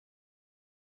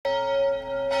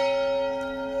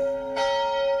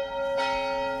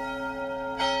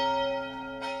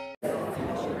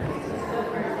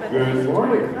Good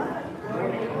morning.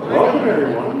 Welcome,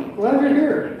 everyone. Glad you're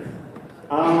here.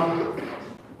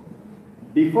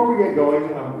 Before we get going,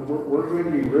 we're going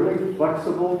to be really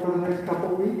flexible for the next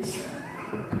couple of weeks.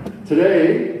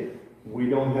 Today, we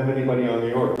don't have anybody on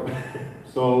the order,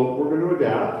 so we're going to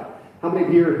adapt. How many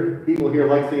people here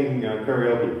like singing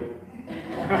karaoke?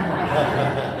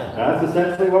 That's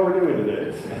essentially what we're doing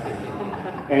today.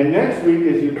 And next week,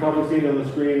 as you've probably seen on the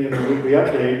screen in the weekly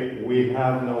update, we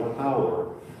have no power.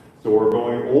 So we're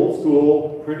going old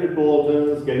school, printed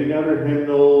bulletins, getting out our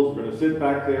hymnals. We're going to sit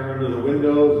back there under the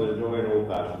windows and enjoy an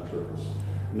old-fashioned service.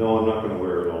 No, I'm not going to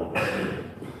wear it all.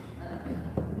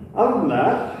 Other than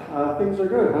that, things are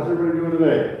good. How's everybody doing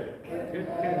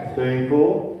today? Staying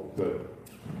cool? Good.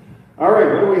 All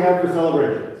right, what do we have for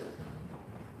celebrations?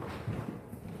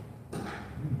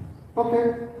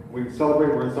 Okay, we can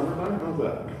celebrate. We're in summertime. How's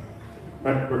that?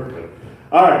 We're good.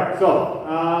 All right, so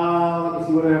let me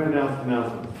see what I have for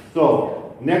announcements.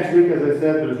 So next week, as I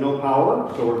said, there's no power,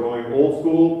 so we're going old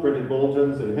school, printed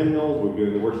bulletins and hymnals. We're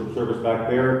doing the worship service back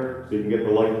there, so you can get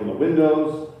the light from the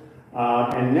windows.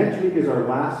 And next week is our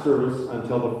last service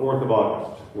until the 4th of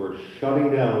August. We're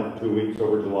shutting down 2 weeks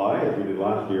over July, as we did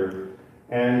last year,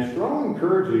 and strongly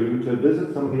encourage you to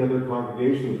visit some of the other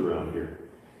congregations around here.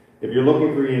 If you're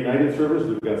looking for a United service,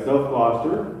 we've got South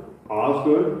Gloucester,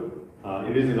 Osgood,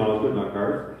 it is in Osgood, not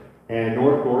Cars, and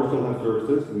North Gore still have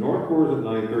services. North Gore is at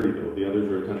 9:30 though, the others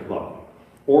are at 10 o'clock.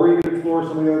 Or you can explore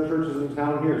some of the other churches in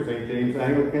town here, St. James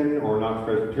Anglican or Knox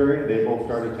Presbyterian, they both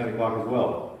start at 10 o'clock as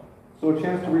well. So a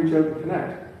chance to reach out and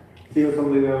connect, see what some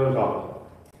of the others offer.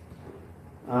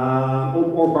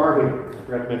 Or Bargain, I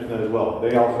forgot to mention that as well.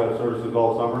 They also have services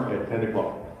all summer at 10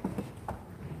 o'clock.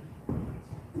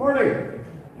 Morning.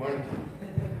 Morning.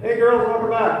 Hey girls,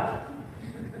 welcome back.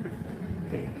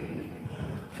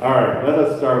 All right, let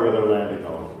us start with our land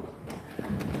acknowledgement.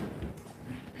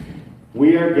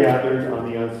 We are gathered on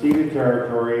the unceded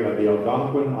territory of the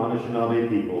Algonquin Anishinaabe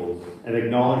peoples and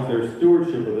acknowledge their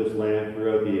stewardship of this land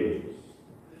throughout the ages.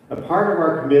 A part of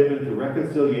our commitment to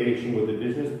reconciliation with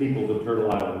Indigenous peoples of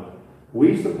Turtle Island,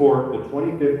 we support the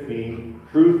 2015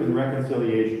 Truth and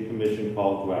Reconciliation Commission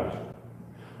call to action.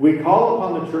 We call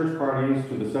upon the church parties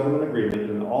to the settlement agreement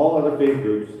and all other faith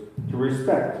groups to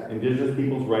respect Indigenous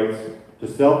peoples' rights to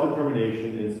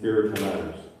self-determination in spiritual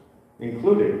matters,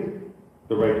 including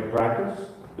the right to practice,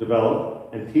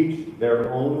 develop, and teach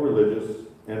their own religious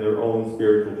and their own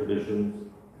spiritual traditions,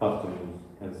 customs,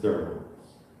 and ceremonies.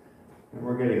 And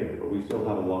we're getting there, but we still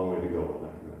have a long way to go on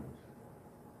that commitment.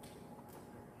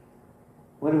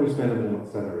 Why don't we spend a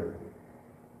moment centering?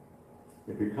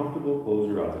 If you're comfortable, close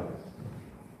your eyes.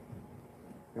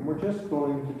 And we're just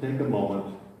going to take a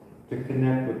moment to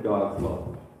connect with God's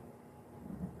love.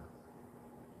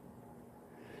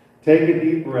 Take a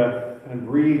deep breath and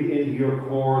breathe into your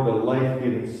core the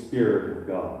life-giving Spirit of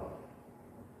God.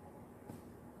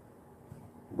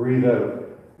 Breathe out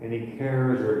any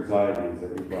cares or anxieties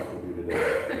that you've brought with you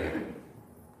today.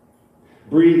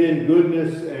 Breathe in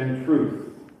goodness and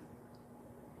truth.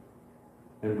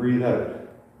 And breathe out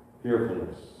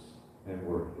fearfulness and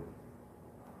worry.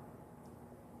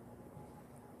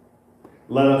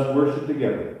 Let us worship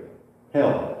together,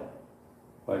 held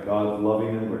by God's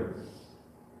loving embrace.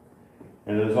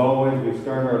 And as always, we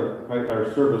start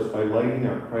our service by lighting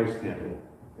our Christ candle.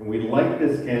 And we light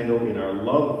this candle in our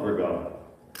love for God,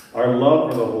 our love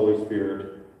for the Holy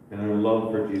Spirit, and our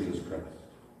love for Jesus Christ.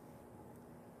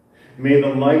 May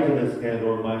the light of this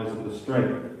candle remind us of the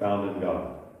strength found in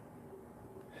God.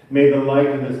 May the light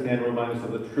of this candle remind us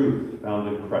of the truth found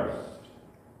in Christ.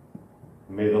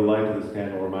 May the light of this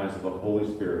candle remind us of the Holy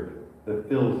Spirit that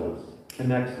fills us,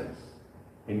 connects us,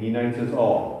 and unites us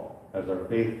all as our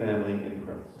faith family in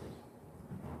Christ.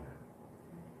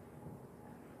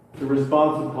 The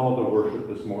responsive call to worship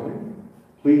this morning,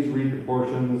 please read the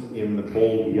portions in the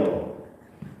bold yellow.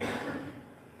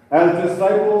 As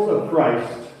disciples of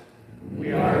Christ,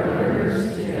 we are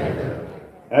learners together.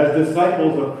 As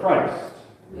disciples of Christ,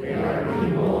 we are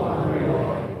people on the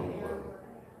Lord.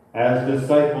 As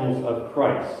disciples of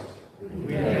Christ,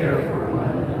 we care for one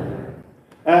another.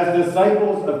 As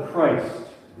disciples of Christ,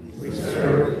 we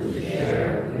serve, we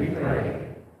share, we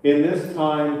pray. In this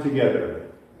time together,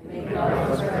 May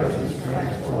God's presence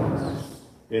transform us.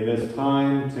 In this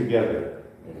time together,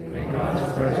 May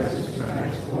God's presence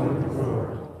transform the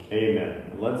world.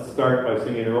 Amen. Let's start by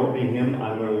singing our opening hymn,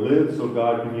 I'm Going to Live So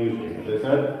God Can Use Me. As I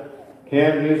said,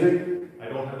 canned music. I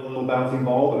don't have a little bouncing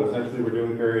ball, but essentially we're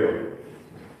doing karaoke.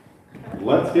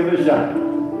 Let's give it a shot.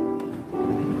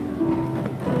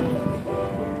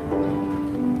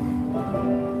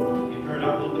 Turn it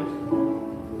up a little bit.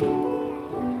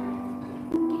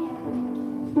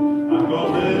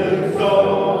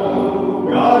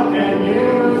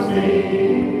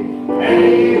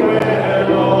 Anywhere,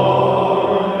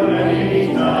 Lord,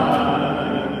 anytime.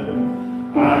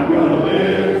 I'm gonna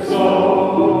live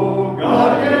so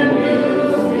God can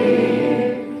use me.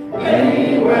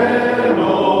 Anywhere,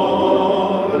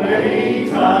 Lord,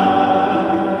 anytime.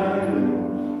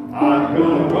 I'm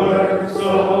gonna work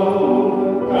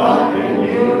so God can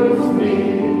use me.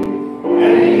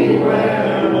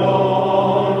 Anywhere,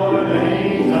 Lord,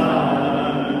 anytime.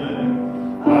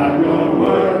 I'm gonna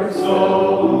work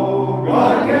so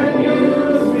God can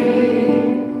use me.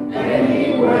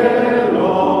 Anywhere,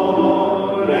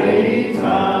 Lord,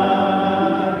 anytime.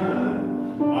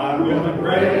 I'm gonna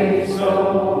pray so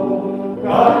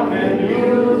God can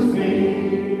use me.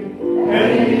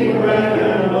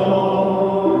 Anywhere,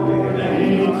 Lord,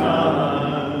 anytime.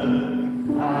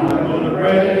 I'm gonna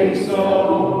pray so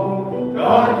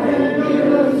God can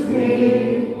use me.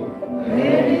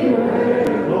 Anywhere,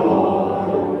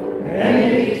 Lord,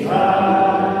 anytime.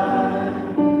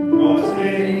 Gonna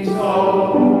sing so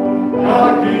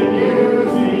God can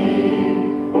use me.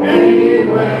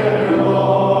 Anywhere,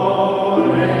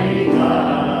 Lord,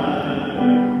 anytime.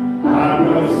 I'm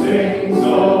gonna sing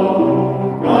so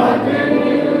God can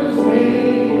use me.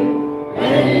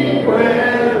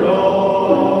 Anywhere,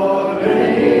 Lord,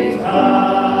 anytime.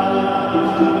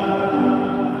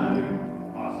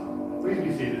 Awesome. Please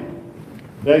be seated.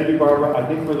 Thank you, Barbara. I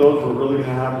think for those we're really going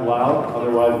to have loud,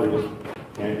 otherwise we just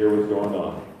can't hear what's going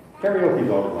on. Karaoke's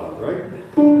always loud, right?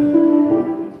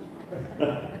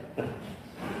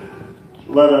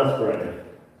 Let us pray.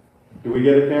 Do we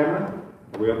get a camera?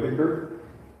 Are we okay, Kurt?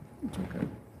 It's okay.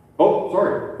 Oh,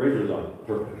 sorry. Razor's on.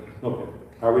 Perfect. Okay.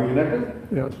 Are we connected?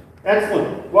 Yes.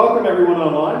 Excellent. Welcome everyone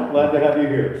online. Glad to have you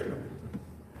here.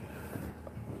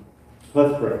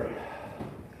 Let's pray.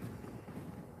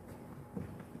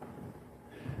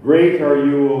 Great are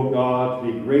you, O God,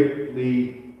 to be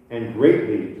greatly and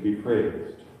greatly to be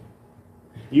praised.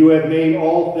 You have made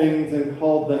all things and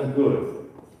called them good.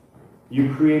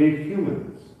 You created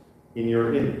humans in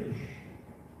your image.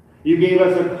 You gave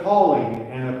us a calling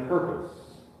and a purpose.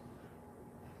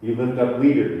 You lift up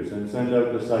leaders and send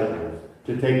out disciples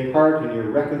to take part in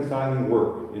your reconciling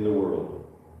work in the world.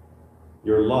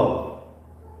 Your love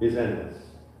is endless.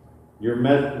 Your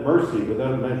mercy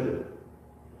without measure.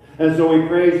 And so we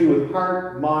praise you with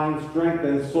heart, mind, strength,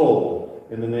 and soul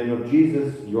in the name of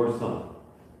Jesus, your Son,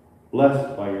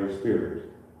 blessed by your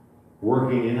Spirit,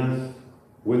 working in us,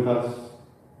 with us,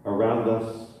 around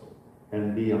us,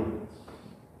 and beyond us.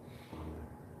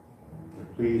 Amen.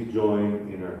 Please join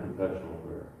in our confessional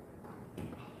prayer.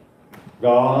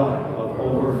 God of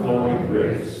overflowing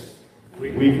grace, we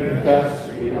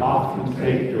confess we often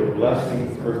take your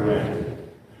blessings for granted.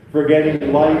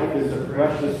 Forgetting life is a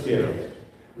precious gift.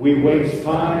 We waste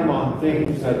time on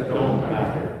things that don't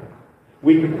matter.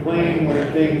 We complain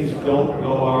when things don't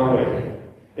go our way,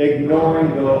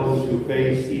 ignoring those who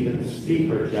face even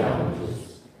steeper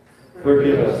challenges.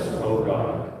 Forgive us, O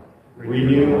God.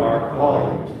 Renew our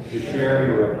calling to share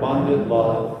your abundant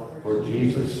love for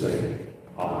Jesus' sake.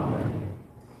 Amen.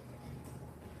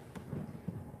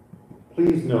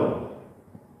 Please know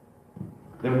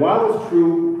that while it's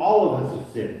true all of us have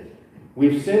sinned,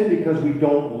 we've sinned because we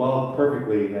don't love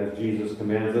perfectly as Jesus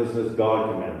commands us, as God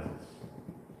commands us.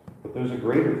 But there's a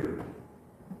greater truth.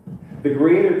 The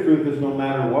greater truth is no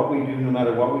matter what we do, no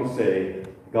matter what we say,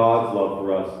 God's love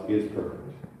for us is perfect.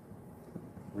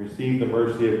 Receive the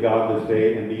mercy of God this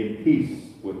day and be in peace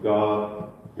with God,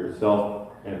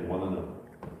 yourself, and one another.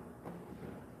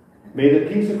 May the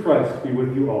peace of Christ be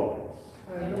with you always.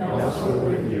 And also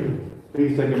with you.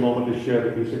 Please take a moment to share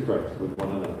the peace of Christ with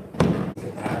one another.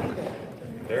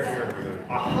 There, here.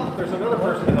 There's another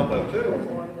person to help out too.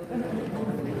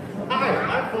 Hi,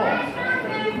 I'm Paul.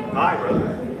 Hi, brother.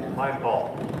 I'm Paul.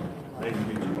 Nice to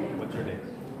meet you. What's your name?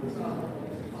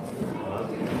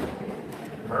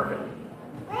 Perfect.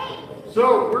 So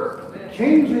we're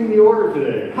changing the order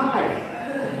today. Hi.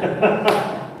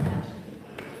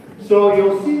 So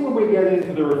you'll see when we get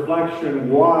into the reflection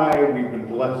why we've been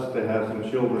blessed to have some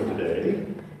children today.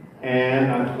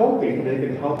 And I'm hoping they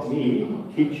can help me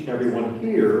teach everyone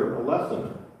here a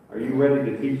lesson. Are you ready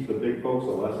to teach the big folks a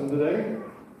lesson today?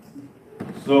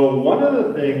 So one of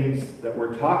the things that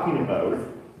we're talking about,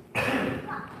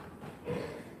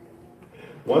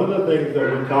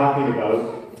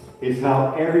 is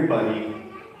how everybody,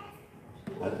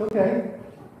 that's okay.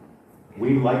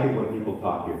 We like it when people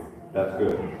talk here. That's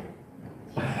good.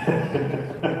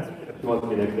 She wants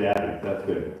me next to Abby. That's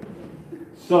good.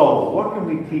 So, what can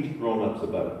we teach grown-ups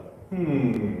about?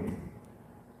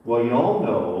 Well, you all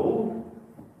know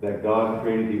that God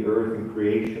created the earth and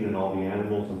creation and all the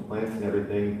animals and plants and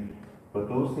everything, but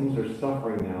those things are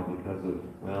suffering now because of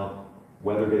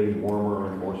weather getting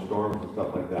warmer and more storms and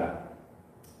stuff like that.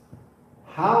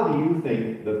 How do you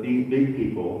think that these big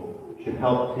people should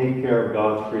help take care of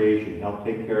God's creation, help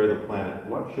take care of the planet?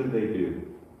 What should they do?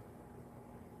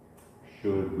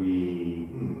 Should we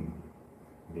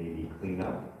maybe clean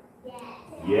up?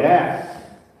 Yes!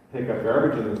 Pick up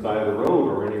garbage on the side of the road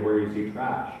or anywhere you see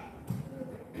trash.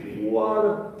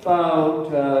 What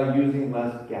about using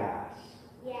less gas?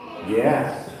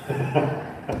 Yes!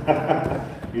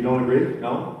 You don't agree?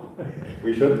 No?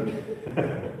 We shouldn't?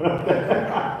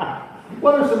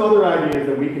 What are some other ideas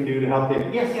that we can do to help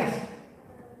them? Yes, yes!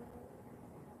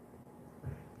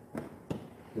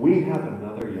 We have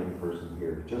another young person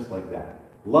here, just like that.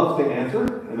 Loves to answer,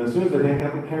 and as soon as their hand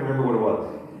comes, can't remember what it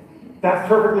was. That's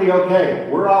perfectly okay.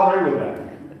 We're all right with that.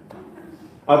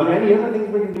 Are there any other things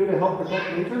we can do to help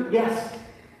protect nature? Yes.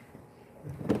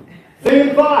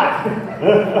 Same thought.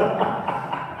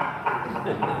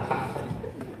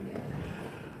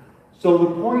 So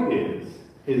the point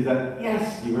is that,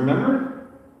 yes, you remember?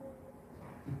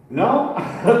 No?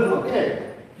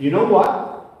 Okay. You know what?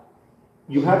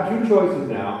 You have two choices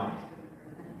now.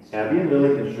 Abby and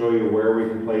Lily can show you where we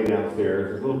can play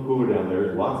downstairs. There's a little cooler down there.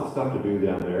 There's lots of stuff to do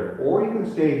down there. Or you can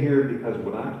stay here because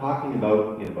what I'm talking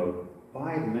about in about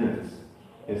 5 minutes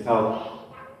is how...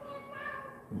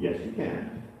 Yes, you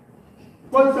can.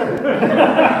 1 second.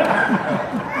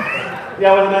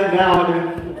 Yeah, well, then now,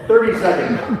 in 30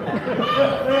 seconds.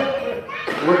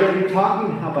 We're going to be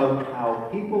talking about how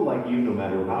people like you, no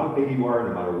matter how big you are,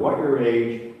 no matter what your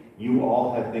age, you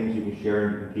all have things you can share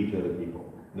and you can teach other people,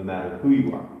 no matter who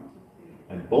you are.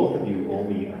 And both of you owe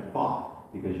me a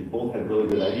thought, because you both had really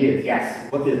good ideas.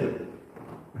 Yes! What is it?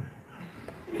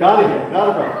 Got it. Not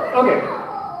a problem. Okay.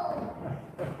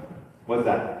 What's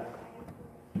that?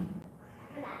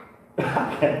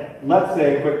 Okay. Let's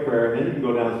say a quick prayer, and then you can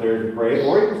go downstairs and pray,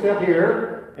 or you can stay up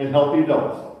here and help the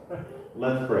adults.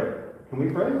 Let's pray. Can we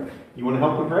pray? You want to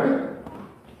help me pray?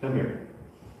 Come here.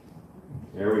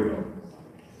 There we go.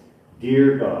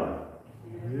 Dear God,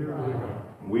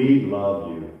 we love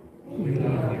you.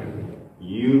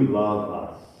 You love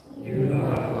us.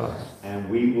 And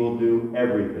we will do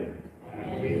everything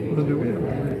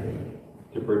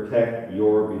to protect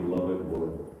your beloved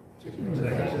world.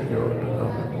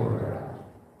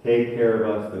 Take care of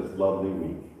us this lovely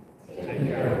week.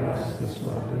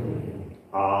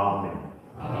 Amen.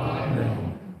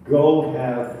 Go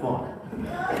have fun.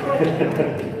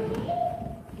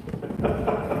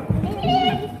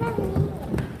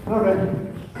 Okay.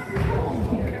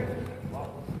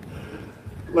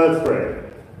 Let's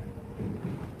pray.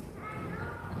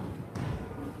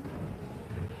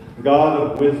 God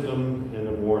of wisdom and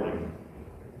of warning,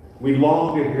 we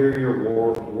long to hear your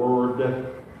word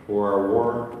for our war.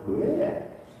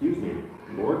 Excuse me.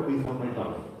 Lord, please help my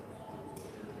tongue.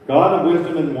 God of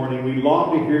wisdom and warning, we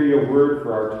long to hear your word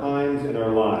for our times and our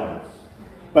lives.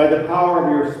 By the power of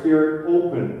your Spirit,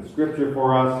 open Scripture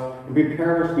for us and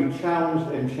prepare us to be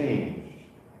challenged and changed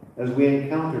as we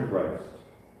encounter Christ,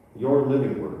 your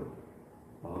living word.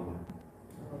 Amen.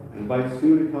 I invite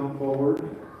Sue to come forward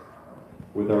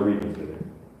with our readings today.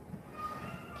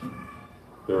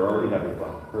 They're already having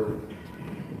fun. Perfect.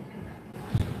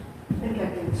 I think I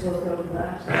can talk over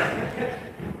that.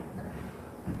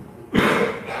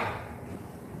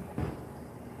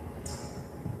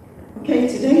 Okay,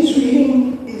 today's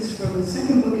reading is from the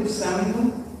second book of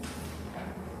Samuel.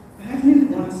 I have new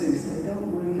glasses, so I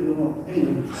don't read it all.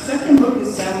 Anyway, second book of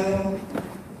Samuel,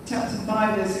 chapter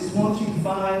 5, verses 1 through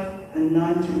 5 and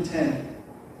 9 through 10.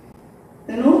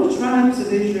 Then all the tribes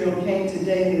of Israel came to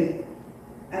David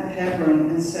at Hebron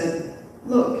and said,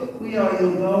 "Look, we are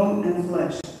your bone and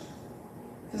flesh.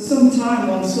 For some time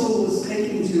when Saul was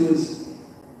taken to us,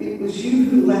 it was you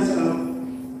who let out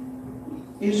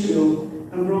Israel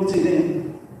and brought it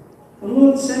in. The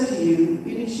Lord said to you,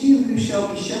 it is you who shall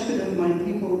be shepherd of my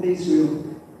people Israel,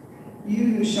 you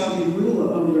who shall be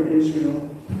ruler over Israel."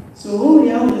 So all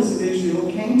the elders of Israel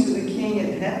came to the king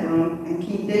at Hebron, and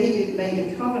King David made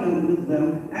a covenant with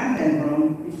them at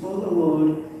Hebron before the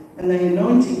Lord, and they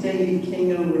anointed David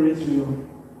king over Israel.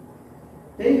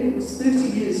 David was 30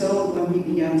 years old when he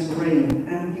began to reign,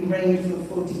 and he reigned for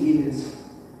 40 years.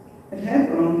 At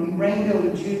Hebron, he reigned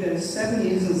over Judah 7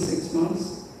 years and 6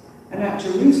 months, and at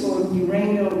Jerusalem, he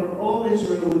reigned over all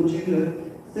Israel and Judah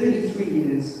 33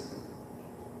 years.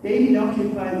 David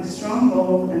occupied the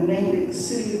stronghold and named it the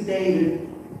City of David.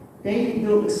 David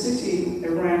built the city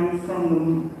around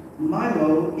from the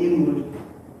Milo inward.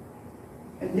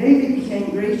 And David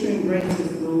became greater and greater,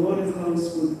 for the Lord of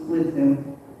hosts was with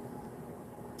him.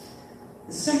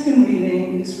 The second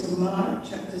reading is from Mark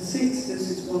chapter 6,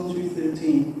 verses 1 through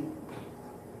 13.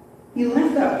 He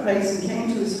left that place and came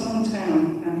to his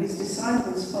hometown, and his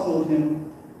disciples followed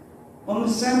him. On the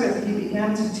Sabbath, he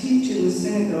began to teach in the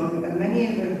synagogue, and many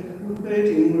of them who heard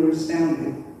him were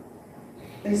astounded.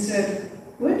 They said,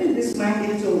 "Where did this man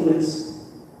get all this?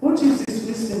 What is this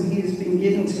wisdom he has been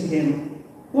given to him?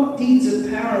 What deeds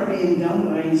of power are being done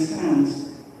by his hands?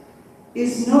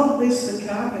 Is not this the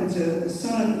carpenter, the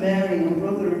son of Mary, and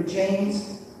brother of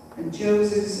James, and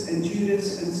Joseph, and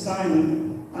Judas, and Simon?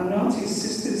 Are not his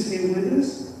sisters here with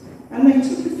us?" And they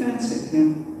took offense at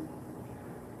him.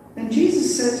 Then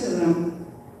Jesus said to them,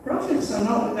 "Prophets are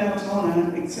not without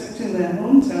honor, except in their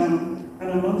hometown, and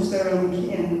amongst their own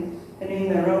kin, and in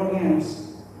their own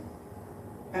house."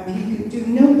 And he could do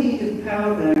no deed of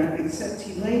power there, except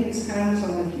he laid his hands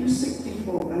on a few sick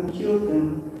people and cured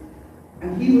them.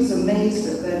 And he was amazed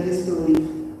at their disbelief.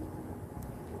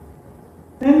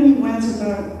 Then he went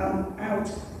about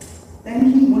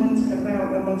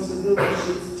amongst the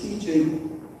villages teaching.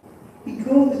 He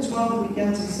called the 12 and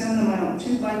began to send them out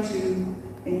 2 by 2,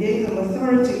 and gave them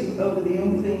authority over the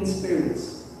unclean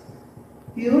spirits.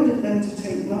 He ordered them to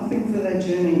take nothing for their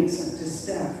journey except a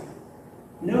staff,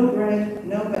 no bread,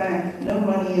 no bag, no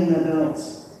money in their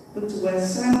belts, but to wear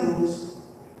sandals,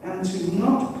 and to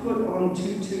not put on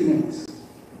 2 tunics.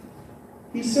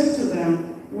 He said to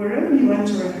them, "Wherever you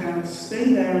enter a house,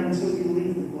 stay there until you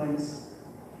leave the place.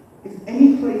 If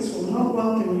any place will not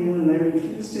welcome you and they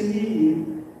refuse to hear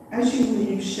you, as you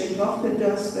leave, shake off the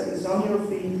dust that is on your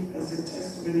feet as a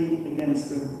testimony against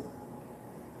them."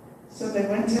 So they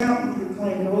went out and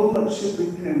proclaimed all that should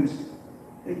repent.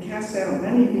 They cast out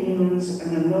many demons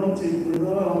and anointed with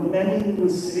oil many who were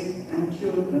sick and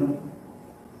cured them.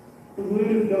 The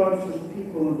word of God for the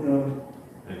people of God.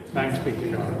 Thanks be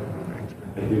to God.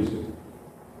 Thank you, Sue.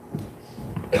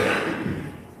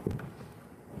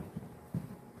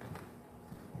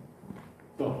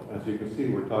 So, as you can see,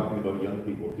 we're talking about young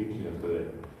people teaching us today.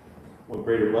 What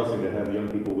greater blessing to have young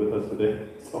people with us today.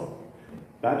 So,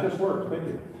 that just works. Thank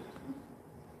you.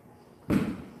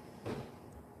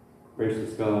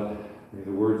 Gracious God, may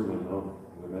the words of my mouth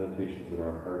and the meditations of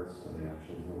our hearts and the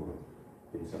actions of the world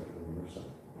be acceptable in your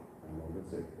sight. Our Lord and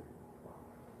Savior.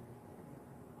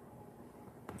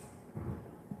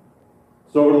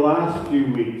 So over the last few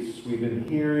weeks, we've been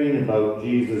hearing about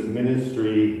Jesus'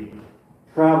 ministry,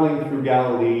 traveling through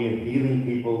Galilee and healing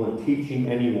people and teaching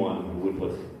anyone who would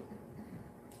listen,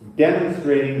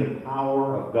 demonstrating the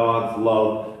power of God's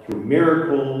love through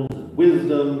miracles,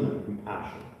 wisdom, and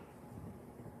compassion.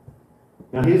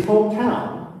 Now his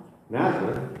hometown,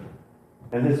 Nazareth,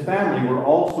 and his family were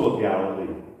also of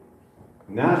Galilee.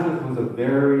 Nazareth was a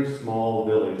very small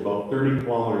village, about 30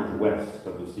 kilometers west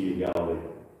of the Sea of Galilee,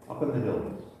 up in the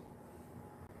hills.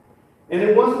 And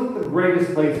it wasn't the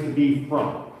greatest place to be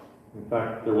from. In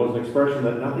fact, there was an expression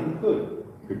that nothing could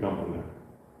come from there.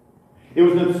 It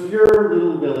was an obscure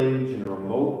little village in a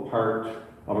remote part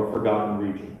of a forgotten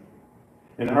region.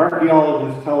 And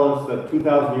archaeologists tell us that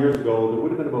 2,000 years ago, there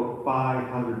would have been about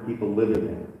 500 people living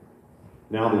there.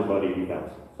 Now there's about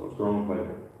 80,000, so it's grown quite a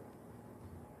bit.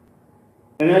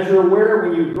 And as you're aware,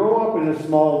 when you grow up in a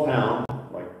small town,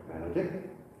 like Manotick,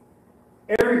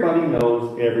 everybody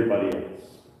knows everybody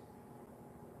else.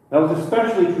 That was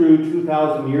especially true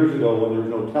 2,000 years ago when there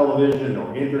was no television,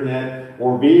 no internet,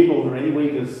 or vehicles, or any way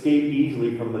to escape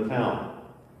easily from the town.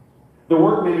 There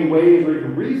weren't many ways or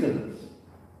even reasons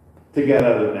to get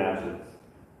out of Nazareth.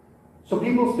 So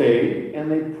people stayed, and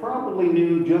they probably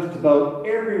knew just about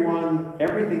everyone,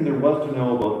 everything there was to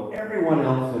know about everyone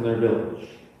else in their village.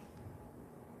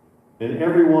 And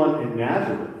everyone in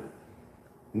Nazareth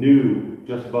knew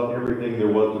just about everything there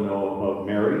was to know about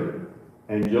Mary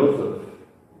and Joseph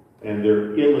and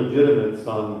their illegitimate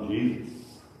son,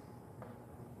 Jesus.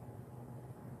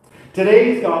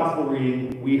 Today's gospel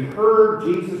reading, we heard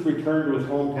Jesus return to his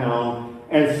hometown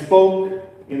and spoke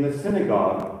in the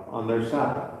synagogue on their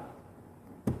Sabbath.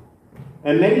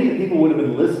 And many people would have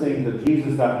been listening to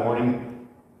Jesus that morning.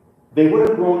 They would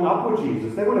have grown up with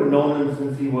Jesus. They would have known him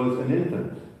since he was an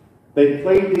infant. They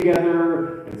played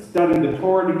together and studied the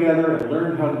Torah together and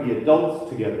learned how to be adults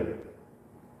together.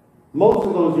 Most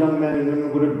of those young men and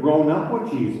women would have grown up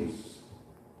with Jesus.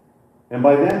 And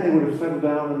by then they would have settled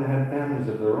down and had families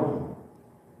of their own.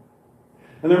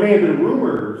 And there may have been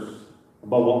rumors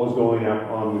about what was going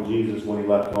on with Jesus when he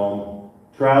left home,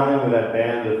 traveling with that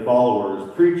band of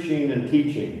followers, preaching and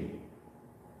teaching.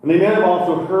 And they may have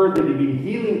also heard that he'd been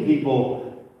healing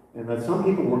people and that some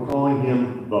people were calling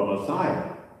him the Messiah.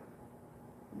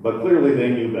 But clearly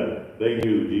they knew better. They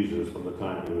knew Jesus from the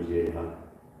time he was young.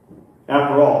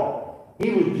 After all, he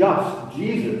was just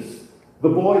Jesus, the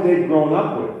boy they'd grown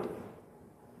up with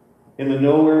in the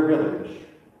nowhere village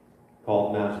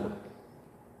called Nazareth.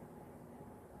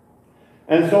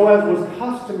 And so, as was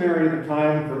customary at the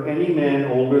time for any man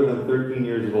older than 13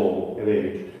 years of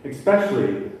age,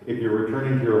 especially if you're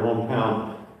returning to your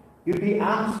hometown, you'd be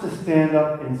asked to stand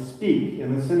up and speak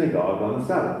in the synagogue on the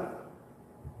Sabbath.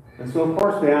 And so, of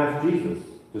course, they asked Jesus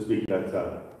to speak that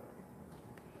Sabbath.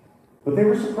 But they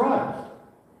were surprised.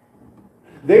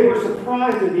 They were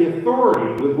surprised at the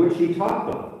authority with which he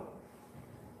taught them.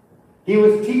 He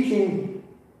was teaching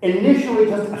initially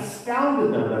just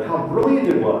astounded them at how brilliant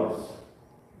it was.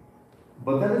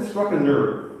 But then it struck a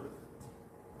nerve.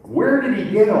 Where did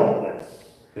he get all this?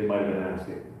 They might have been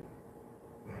asking.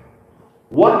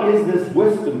 What is this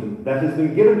wisdom that has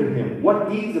been given to him? What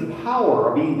deeds of power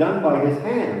are being done by his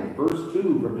hands? Verse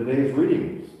 2 from today's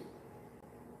readings.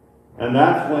 And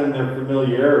that's when their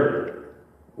familiarity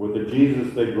with the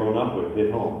Jesus they'd grown up with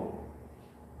hit home.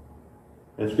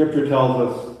 And Scripture tells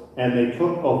us, and they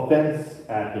took offense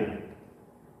at him.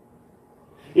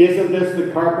 Isn't this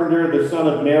the carpenter, the son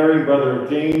of Mary, brother of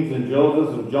James and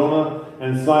Joseph and Jonah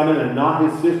and Simon, and not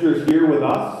his sisters here with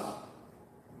us?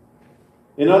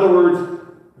 In other words,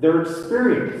 their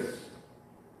experience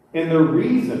and their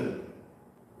reason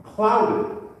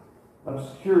clouded,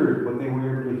 obscured what they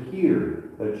were able to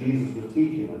hear that Jesus was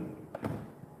teaching them.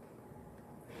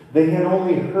 They had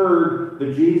only heard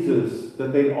the Jesus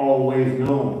that they'd always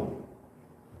known,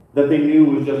 that they knew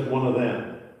was just one of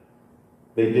them.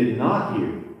 They did not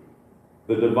hear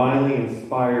the divinely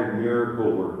inspired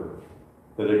miracle worker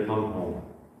that had come home.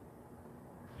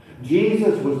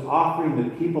 Jesus was offering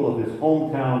the people of his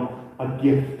hometown a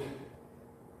gift.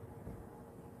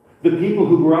 The people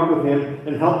who grew up with him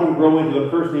and helped him grow into the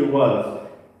person he was.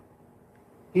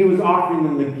 He was offering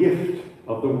them the gift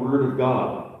of the Word of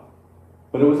God.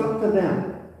 But it was up to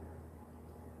them.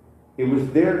 It was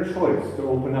their choice to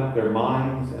open up their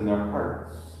minds and their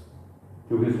hearts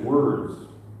to his words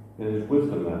and his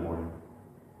wisdom that morning.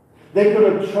 They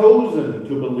could have chosen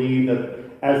to believe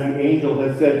that, as the angel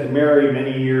had said to Mary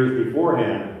many years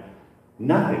beforehand,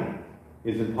 nothing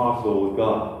is impossible with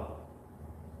God.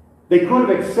 They could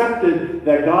have accepted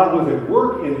that God was at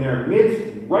work in their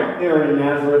midst, right there in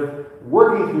Nazareth,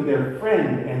 working through their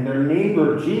friend and their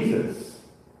neighbor Jesus.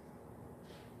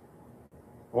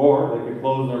 Or they could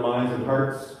close their minds and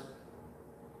hearts,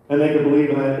 and they could believe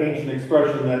in that ancient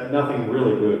expression that nothing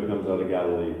really good comes out of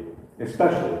Galilee,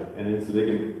 especially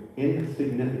an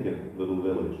insignificant little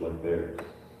village like theirs.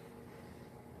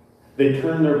 They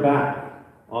turned their back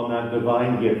on that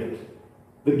divine gift,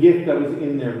 the gift that was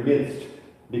in their midst,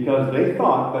 because they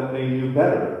thought that they knew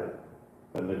better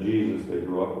than the Jesus they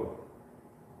grew up with.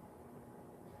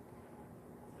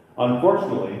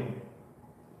 Unfortunately,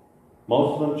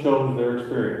 most of them chose their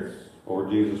experience over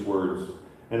Jesus' words.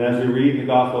 And as we read the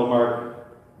Gospel of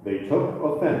Mark, they took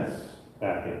offense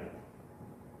at him.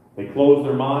 They closed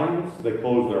their minds, they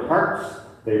closed their hearts,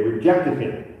 they rejected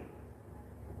him.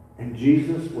 And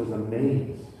Jesus was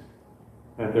amazed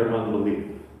at their unbelief.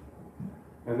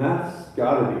 And that's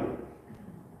got to be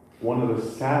one of the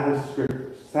saddest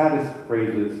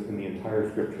phrases in the entire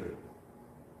Scripture.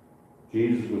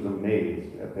 Jesus was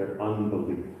amazed at their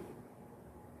unbelief.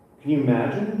 Can you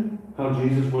imagine how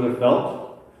Jesus would have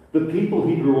felt? The people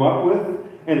he grew up with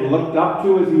and looked up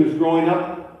to as he was growing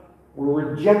up were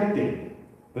rejecting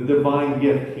the divine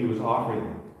gift he was offering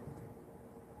them.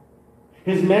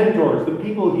 His mentors, the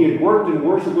people he had worked and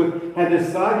worshiped with, had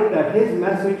decided that his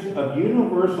message of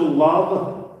universal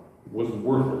love was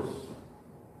worthless.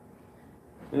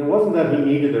 And it wasn't that he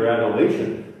needed their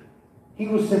adulation. He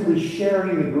was simply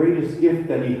sharing the greatest gift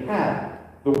that he had,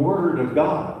 the Word of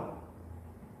God.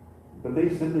 But they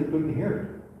simply couldn't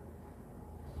hear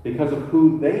it because of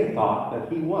who they thought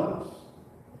that he was.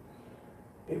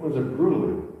 It was a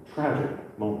brutally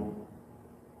tragic moment.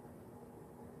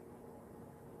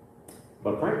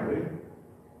 But frankly,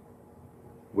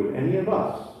 would any of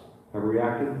us have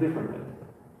reacted differently?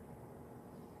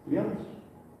 To be honest.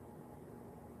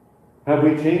 Have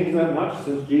we changed that much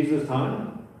since Jesus'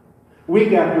 time?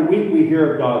 Week after week we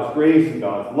hear of God's grace and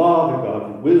God's love and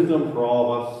God's wisdom for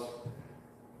all of us.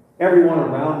 Everyone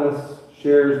around us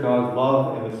shares God's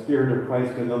love and the Spirit of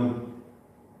Christ in them.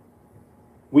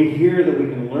 We hear that we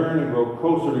can learn and grow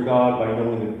closer to God by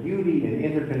knowing the beauty and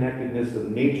interconnectedness of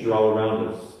nature all around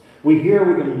us. We hear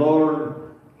we can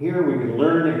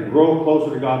learn and grow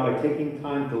closer to God by taking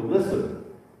time to listen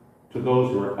to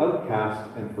those who are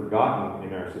outcast and forgotten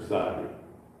in our society.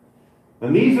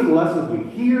 And these are the lessons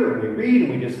we hear and we read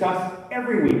and we discuss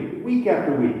every week, week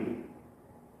after week.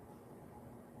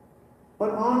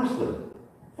 But honestly,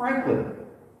 frankly,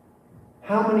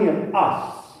 how many of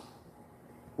us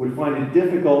would find it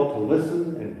difficult to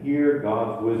listen and hear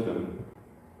God's wisdom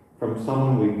from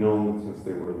someone we've known since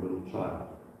they were a little child.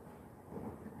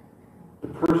 The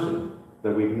person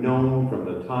that we've known from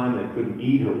the time they couldn't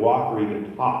eat or walk or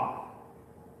even talk.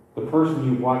 The person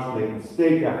you've watched make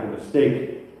mistake after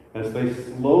mistake as they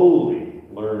slowly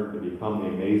learn to become the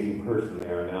amazing person they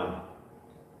are now.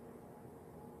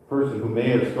 Person who may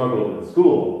have struggled in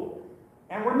school,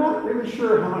 and we're not really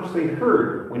sure how much they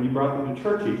heard when you brought them to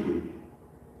church each week.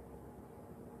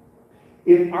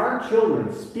 If our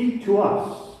children speak to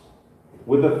us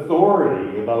with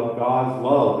authority about God's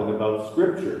love and about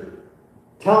Scripture,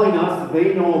 telling us that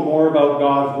they know more about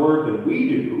God's Word than we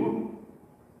do,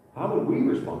 how would we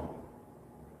respond?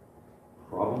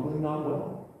 Probably not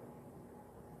well.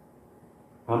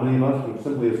 How many of us would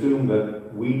simply assume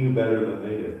that we knew better than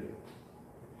they did?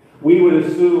 We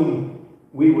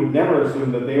would never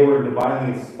assume that they were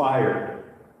divinely inspired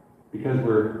because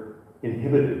we're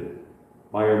inhibited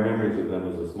by our memories of them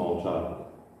as a small child.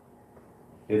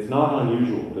 It's not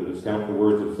unusual to discount the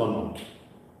words of someone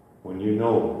when you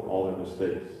know all their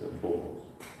mistakes and faults.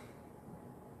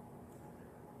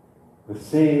 The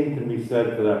same can be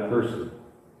said for that person.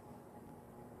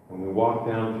 When we walk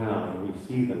downtown and we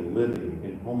see them living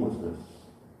in homelessness,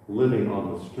 living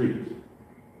on the street,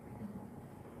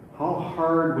 how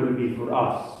hard would it be for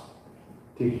us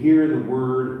to hear the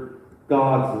word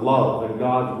God's love and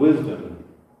God's wisdom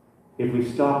if we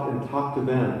stopped and talked to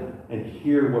them and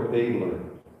hear what they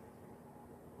learned?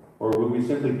 Or would we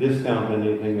simply discount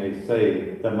anything they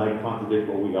say that might contradict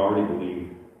what we already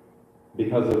believe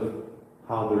because of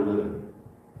how they're living?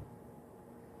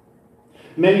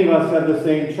 Many of us have the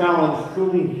same challenge,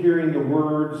 truly hearing the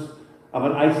words of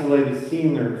an isolated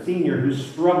senior who's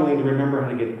struggling to remember how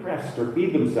to get dressed or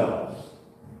feed themselves.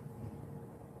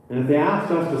 And if they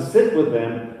asked us to sit with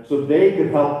them so they could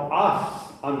help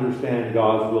us understand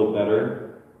God's will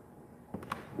better,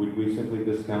 would we simply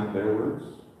discount their words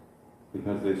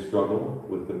because they struggle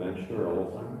with dementia or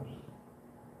Alzheimer's?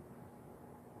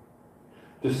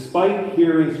 Despite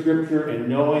hearing Scripture and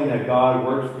knowing that God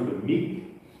works through the meek,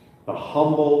 the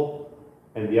humble,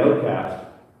 and the outcast,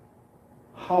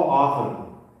 how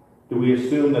often do we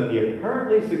assume that the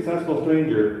apparently successful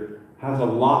stranger has a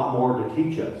lot more to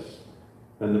teach us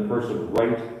than the person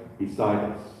right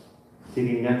beside us,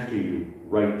 sitting next to you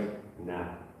right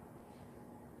now?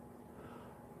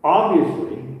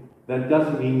 Obviously, that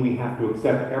doesn't mean we have to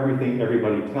accept everything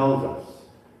everybody tells us.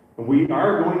 And we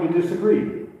are going to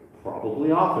disagree,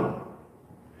 probably often.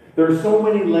 There are so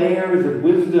many layers of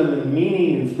wisdom and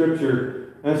meaning in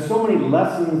Scripture, and so many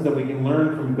lessons that we can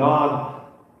learn from God.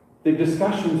 The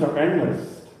discussions are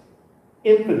endless,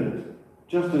 infinite,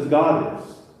 just as God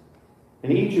is.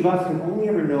 And each of us can only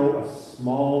ever know a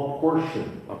small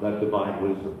portion of that divine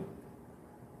wisdom.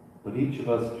 But each of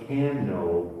us can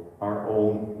know our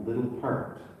own little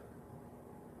part.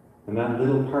 And that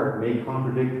little part may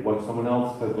contradict what someone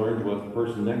else has learned to us, the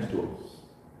person next to us.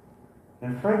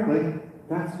 And frankly,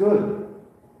 that's good.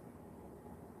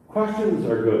 Questions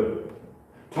are good.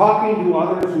 Talking to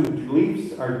others whose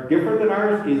beliefs are different than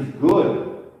ours is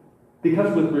good.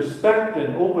 Because with respect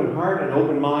and open heart and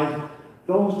open mind,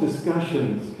 those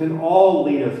discussions can all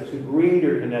lead us to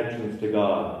greater connections to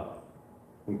God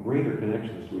and greater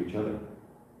connections to each other.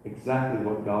 Exactly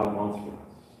what God wants for us.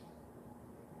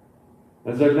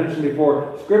 As I mentioned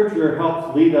before, Scripture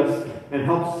helps lead us and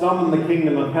helps summon the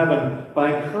kingdom of heaven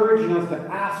by encouraging us to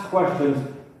ask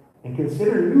questions and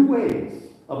consider new ways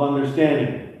of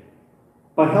understanding,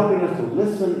 by helping us to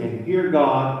listen and hear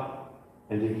God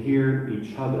and to hear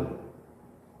each other.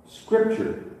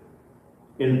 Scripture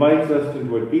invites us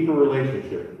into a deeper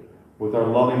relationship with our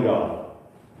loving God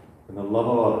and the love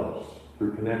of others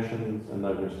through connections and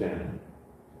understanding.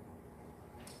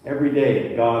 Every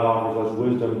day, God offers us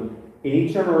wisdom in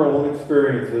each of our own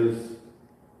experiences,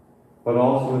 but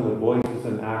also in the voices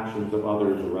and actions of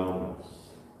others around us.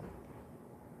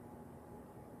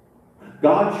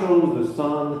 God chose the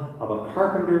son of a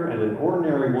carpenter and an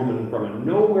ordinary woman from a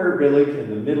nowhere village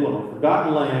in the middle of a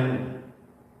forgotten land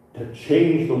to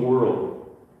change the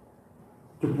world,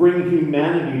 to bring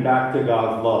humanity back to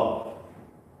God's love,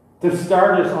 to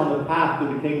start us on the path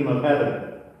to the kingdom of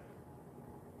heaven.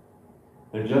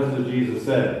 And just as Jesus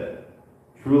said,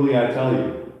 truly I tell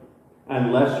you,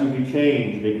 unless you be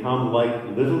changed and become like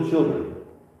little children,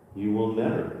 you will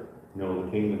never know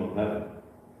the kingdom of heaven.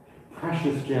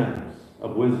 Precious gems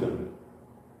of wisdom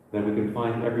that we can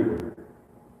find everywhere,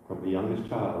 from the youngest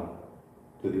child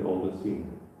to the oldest senior,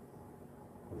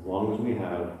 as long as we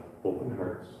have open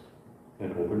hearts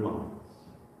and open minds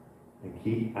and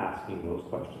keep asking those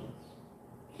questions.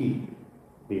 Keep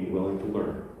being willing to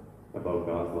learn about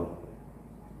God's love.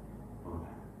 Amen.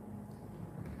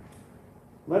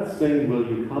 Let's sing, Will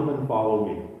You Come and Follow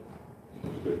Me?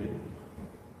 That's a good name.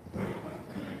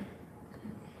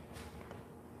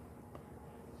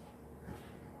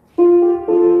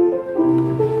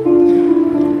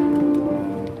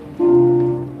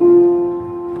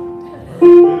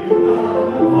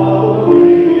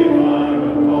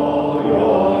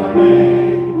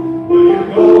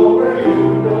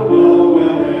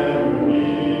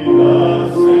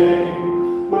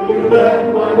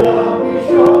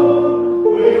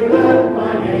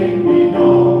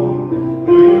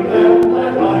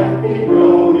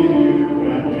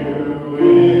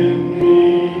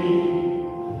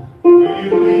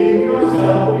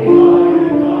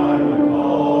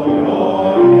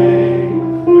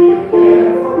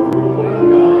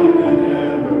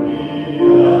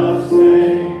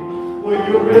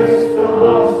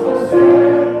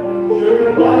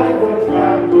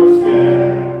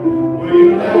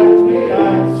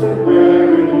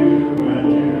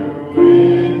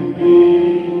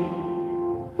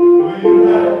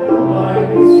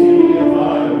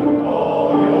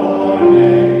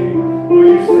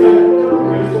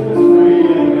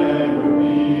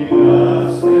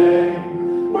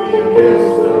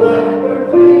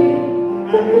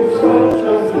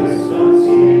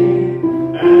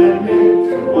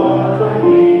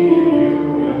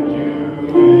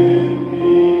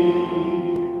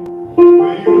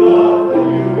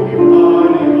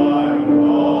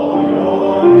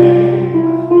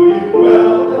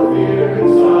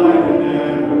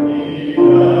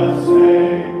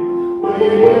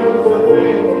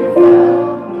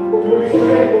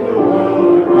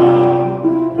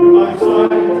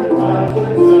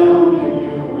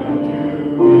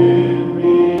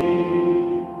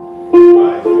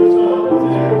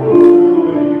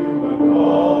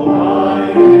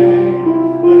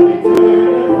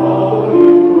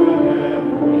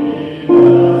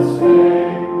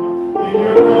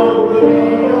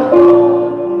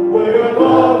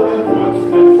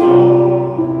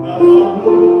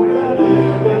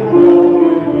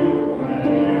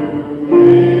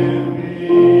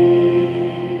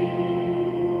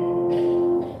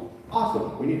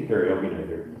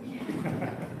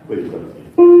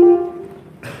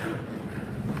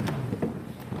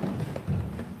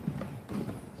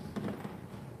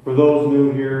 For those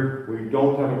new here, we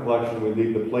don't have a collection. We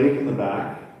leave the plate in the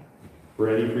back for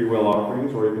any free will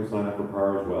offerings, or you can sign up for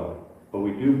power as well. But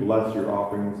we do bless your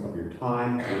offerings of your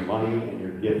time, your money, and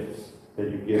your gifts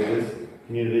that you give this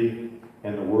community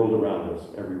and the world around us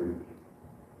every week.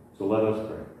 So let us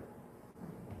pray.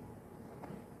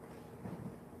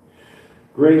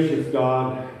 Gracious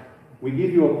God, we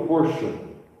give you a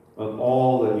portion of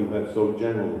all that you have so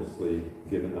generously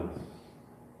given us.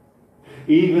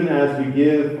 Even as we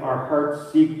give, our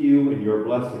hearts seek you in your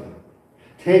blessing.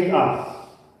 Take us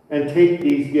and take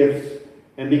these gifts,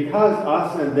 and because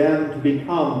us and them to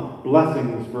become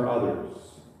blessings for others.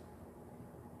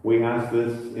 We ask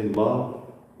this in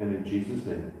love and in Jesus'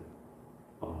 name.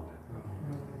 Amen.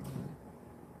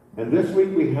 And this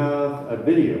week we have a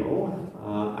video.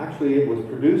 Actually, it was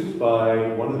produced by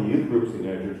one of the youth groups in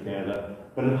United Church Canada,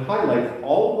 but it highlights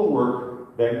all the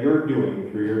work that you're doing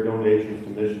through your donations to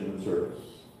mission and service.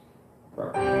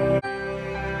 Right.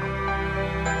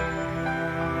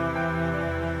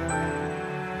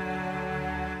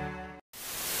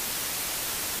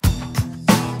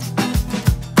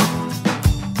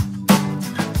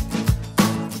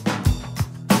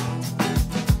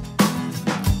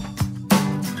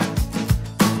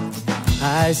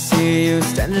 I see you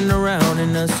standing around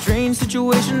in a strange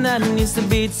situation that needs to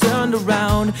be turned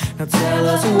around. Now tell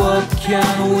us, what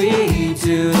can we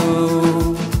do?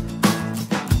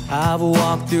 I've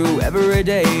walked through every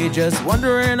day just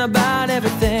wondering about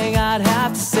everything I'd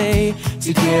have to say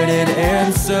to get an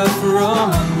answer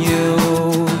from you.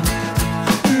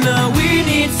 Now we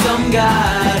need some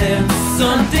guidance,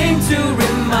 something to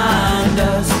remind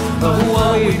us of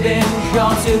what we've been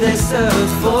called to this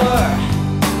earth for.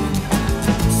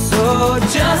 So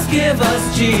just give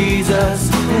us Jesus,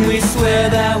 and we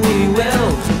swear that we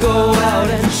will go out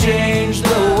and change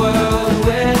the world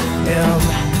with him.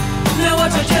 Now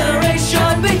watch our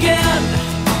generation begin.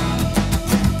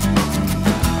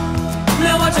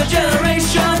 Now watch our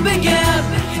generation begin.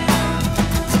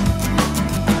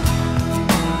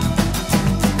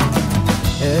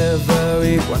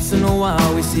 Every once in a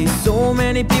while we see so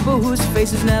many people whose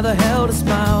faces never held a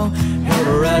smile, held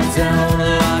right down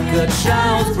like a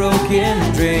child's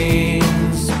broken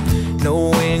dreams,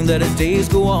 knowing knowing that as days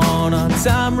go on, our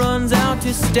time runs out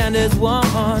to stand as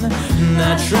one.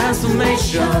 That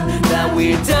transformation that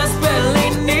we desperately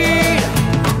need.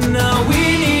 Now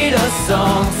we need a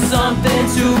song, something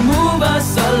to move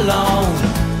us along.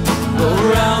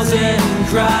 Arouse and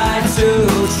cry to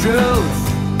truth.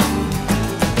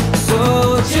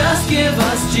 So just give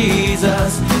us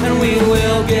Jesus, and we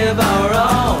will give our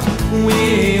all.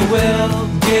 We will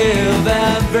give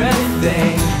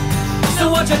everything. So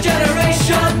watch a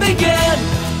generation begin.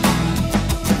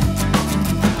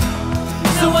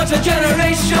 So watch a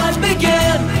generation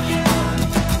begin.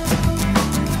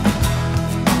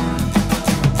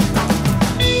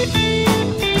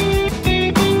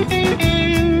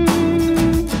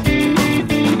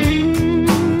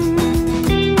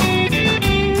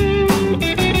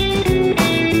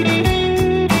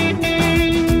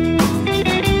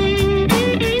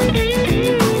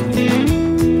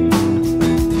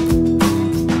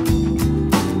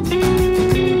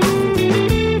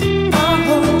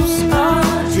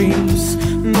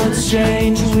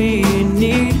 Change we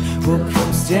need will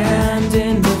come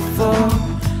standing before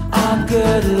our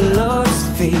good Lord's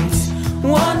feet.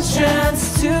 One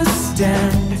chance to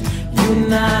stand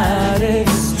united,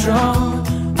 strong.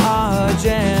 Our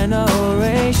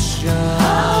generation.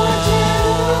 Our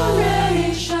generation.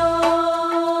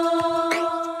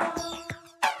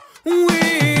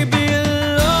 We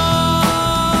belong.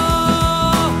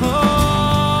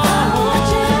 Our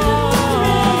generation.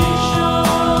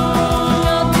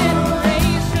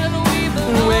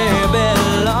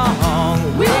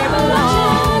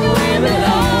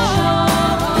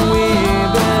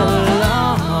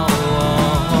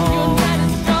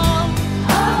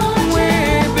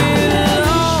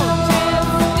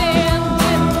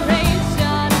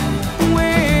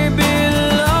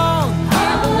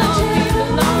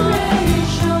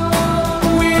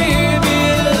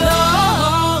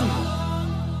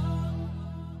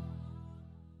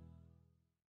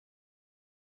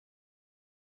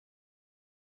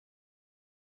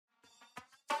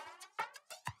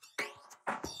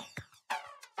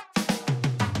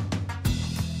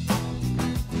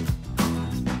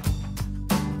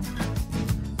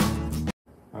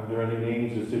 Are there any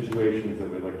names or situations that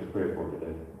we'd like to pray for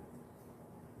today?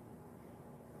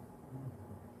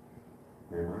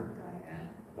 Mary Mark?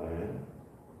 Diane?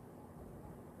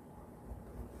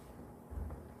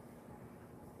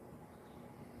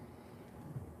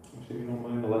 Actually, if you don't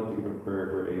mind, I'd like to give a prayer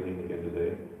for Aileen again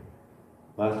today.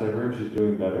 Last I heard, she's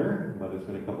doing better, but it's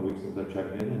been a couple weeks since I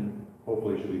checked in, and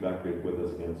hopefully she'll be back with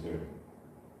us again soon.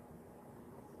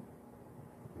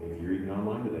 Maybe you're even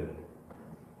online today.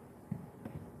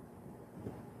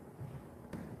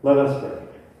 Let us pray.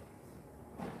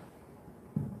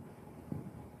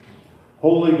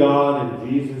 Holy God and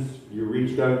Jesus, you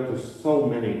reached out to so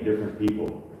many different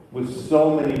people with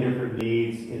so many different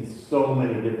needs in so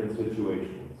many different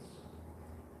situations.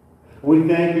 We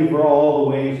thank you for all the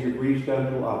ways you've reached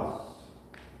out to us.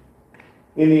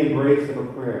 In the embrace of a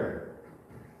prayer,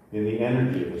 in the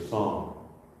energy of a song,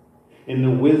 in the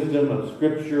wisdom of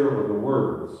Scripture or the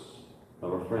words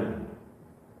of a friend.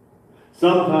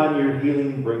 Sometimes your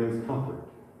healing brings comfort.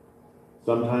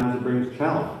 Sometimes it brings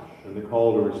challenge and the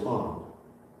call to respond.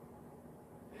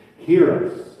 Hear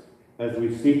us as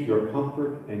we seek your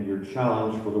comfort and your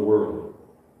challenge for the world,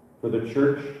 for the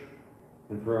church,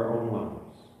 and for our own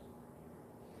lives.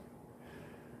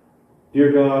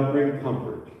 Dear God, bring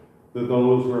comfort to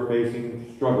those who are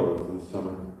facing struggles this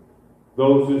summer,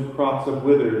 those whose crops have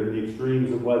withered in the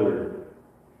extremes of weather,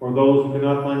 or those who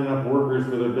cannot find enough workers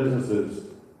for their businesses,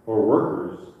 or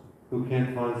workers who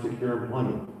can't find secure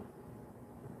employment,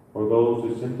 or those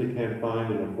who simply can't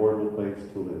find an affordable place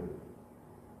to live.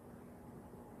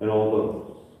 And all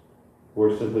those who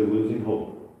are simply losing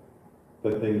hope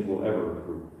that things will ever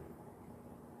improve.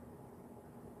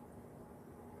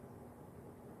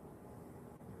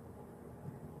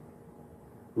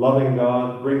 Loving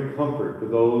God, bring comfort to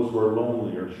those who are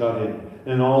lonely or shut in,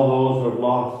 and all those who have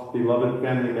lost beloved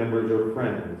family members or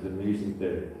friends in recent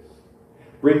days.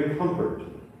 Bring comfort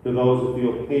to those who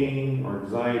feel pain or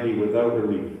anxiety without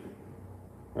relief,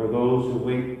 or those who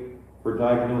wait for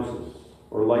diagnosis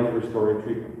or life-restoring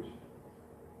treatment.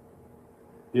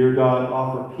 Dear God,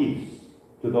 offer peace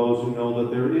to those who know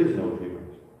that there is no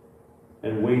treatment,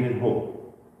 and wait in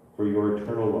hope for your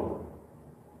eternal love.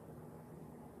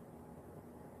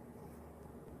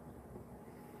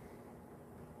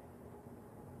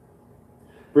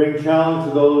 Bring challenge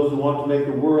to those who want to make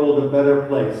the world a better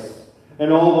place,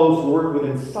 and all those who work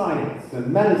within science and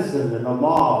medicine and the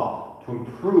law to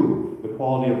improve the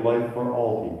quality of life for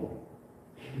all people.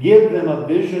 Give them a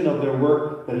vision of their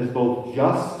work that is both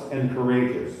just and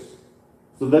courageous,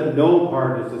 so that no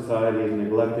part of society is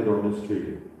neglected or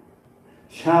mistreated.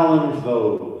 Challenge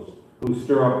those who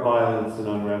stir up violence and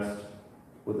unrest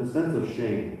with a sense of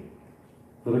shame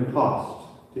for the cost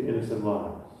to innocent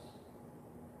lives,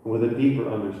 and with a deeper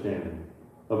understanding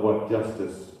of what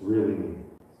justice really means.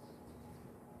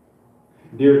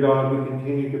 Dear God, we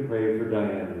continue to pray for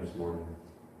Diane this morning.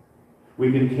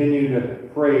 We continue to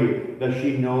pray that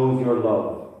she knows your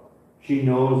love. She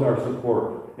knows our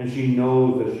support, and she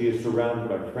knows that she is surrounded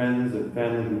by friends and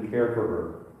family who care for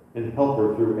her and help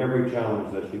her through every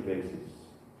challenge that she faces.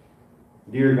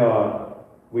 Dear God,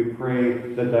 we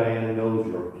pray that Diane knows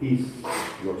your peace,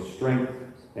 your strength,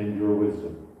 and your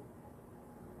wisdom.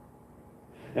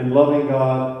 And loving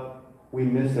God, we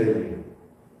miss Aileen.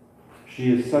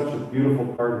 She is such a beautiful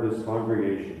part of this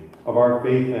congregation, of our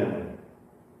faith family.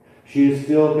 She is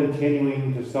still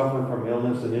continuing to suffer from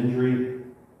illness and injury,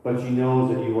 but she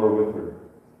knows that you are with her.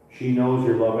 She knows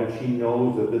your love, and she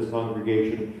knows that this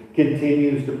congregation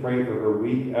continues to pray for her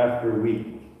week after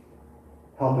week,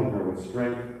 helping her with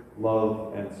strength,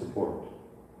 love, and support.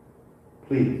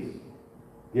 Please,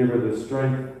 give her the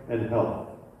strength and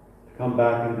help to come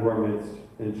back into our midst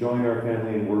and join our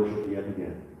family in worship yet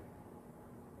again.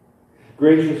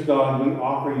 Gracious God, we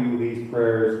offer you these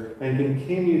prayers and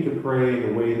continue to pray in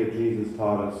the way that Jesus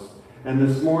taught us. And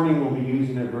this morning we'll be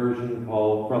using a version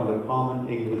called From the Common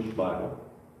English Bible.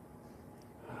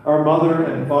 Our Mother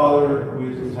and Father,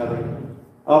 who is in heaven,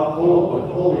 uphold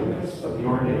the holiness of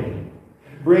your name,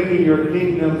 bringing your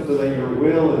kingdom so that your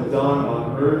will is done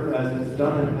on earth as it's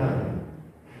done in heaven.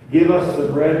 Give us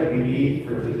the bread we need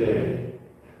for today.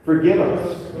 Forgive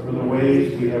us for the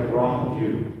ways we have wronged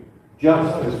you,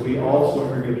 just as we also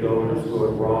forgive those who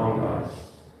have wronged us.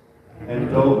 And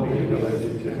don't lead us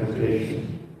into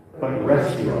temptation, but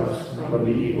rescue us from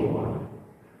the evil one.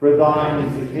 For thine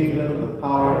is the kingdom, the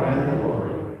power, and the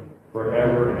glory,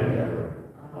 forever and ever.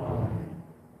 Amen.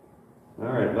 All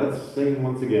right, let's sing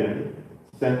once again.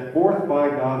 Sent forth by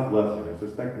God's blessing. I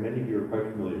suspect many of you are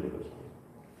quite familiar with this one.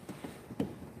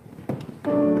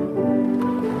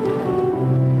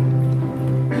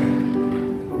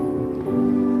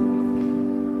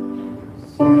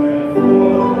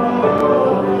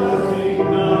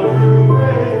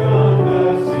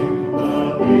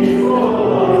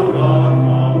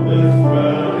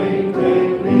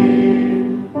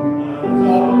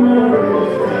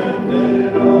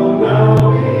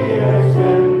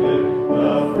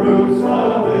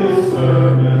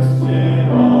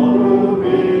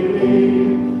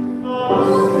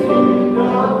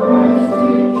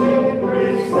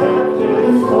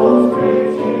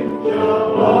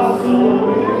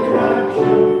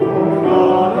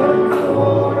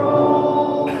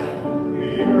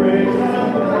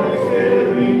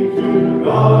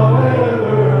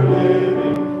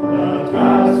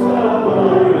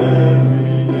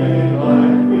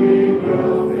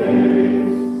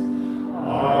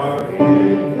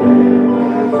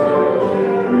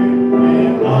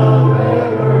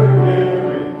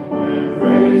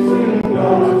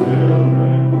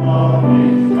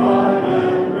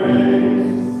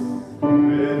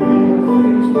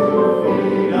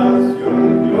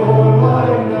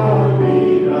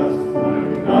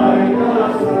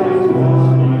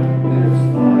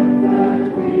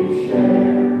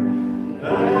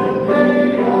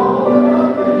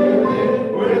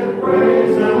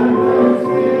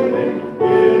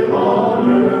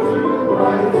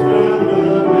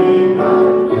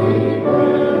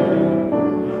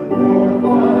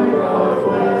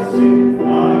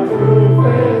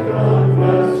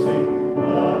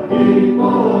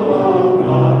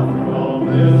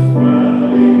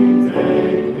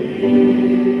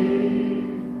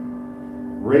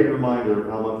 Great reminder of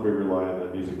how much we rely on the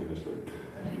music industry.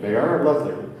 They are a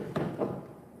blessing.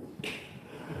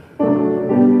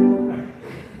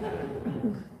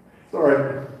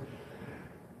 Sorry.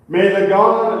 May the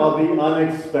God of the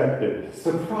unexpected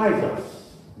surprise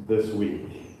us this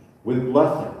week with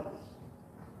blessings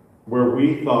where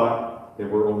we thought there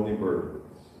were only burdens.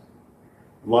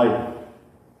 Life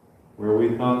where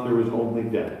we thought there was only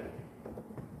death.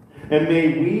 And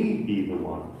may we be the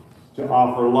ones to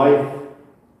offer life,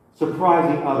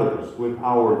 surprising others with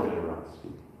our generosity.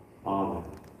 Amen.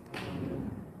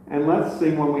 And let's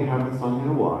sing one we haven't sung in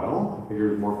a while. I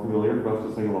figure it's more familiar for us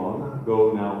to sing along.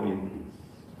 Go Now in Peace.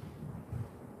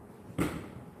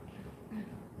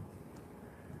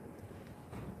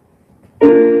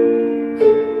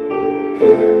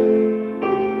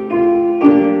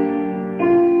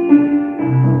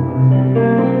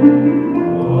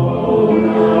 Oh,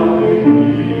 now in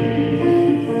peace.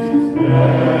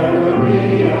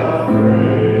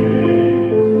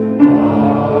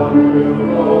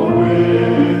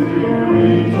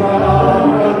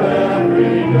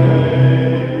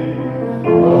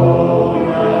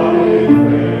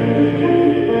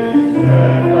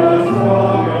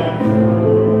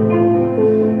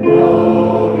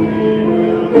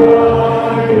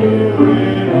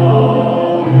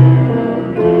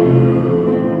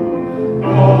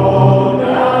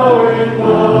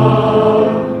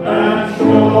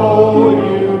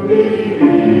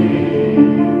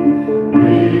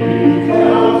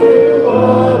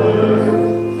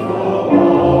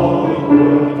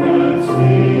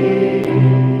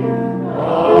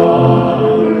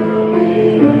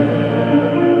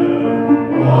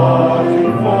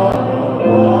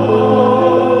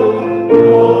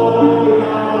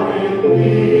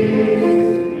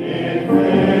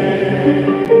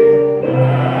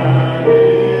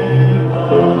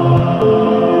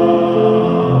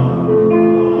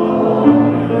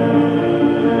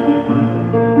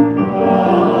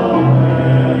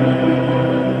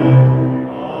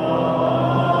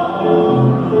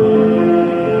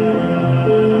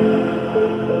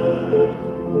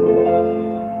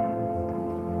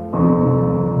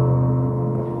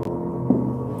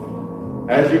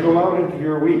 As you go out into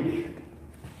your week,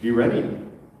 be ready.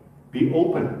 Be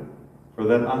open for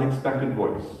that unexpected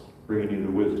voice bringing you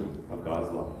the wisdom of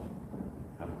God's love.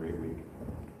 Have a great week.